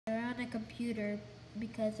computer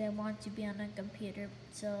because I want to be on a computer.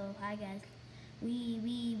 So hi guys,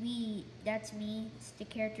 we that's me. It's the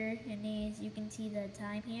character, and as you can see the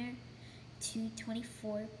time here,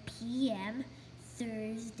 2:24 p.m.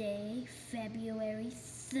 Thursday, February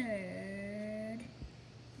 3rd.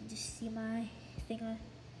 Just see my thing on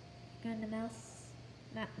the mouse.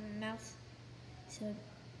 So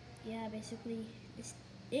yeah, basically this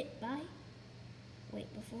it. Bye. Wait,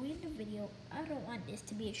 before we end the video, I don't want this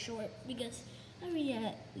to be a short because we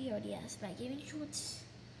already asked about gaming shorts.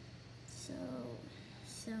 So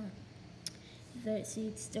see,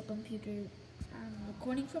 it's the computer. I'm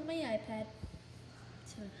recording from my iPad.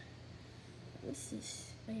 So what's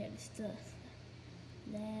this? Oh yeah, the stuff.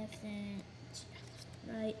 Left and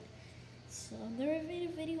right. So I've never made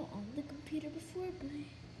a video on the computer before, but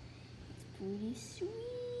it's pretty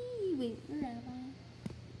sweet. Wait, where am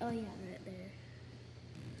I? Oh yeah, right there.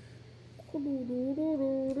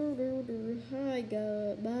 Hi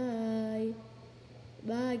guys,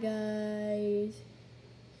 bye guys.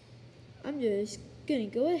 I'm just gonna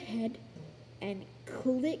go ahead and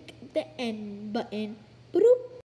click the end button. Boop.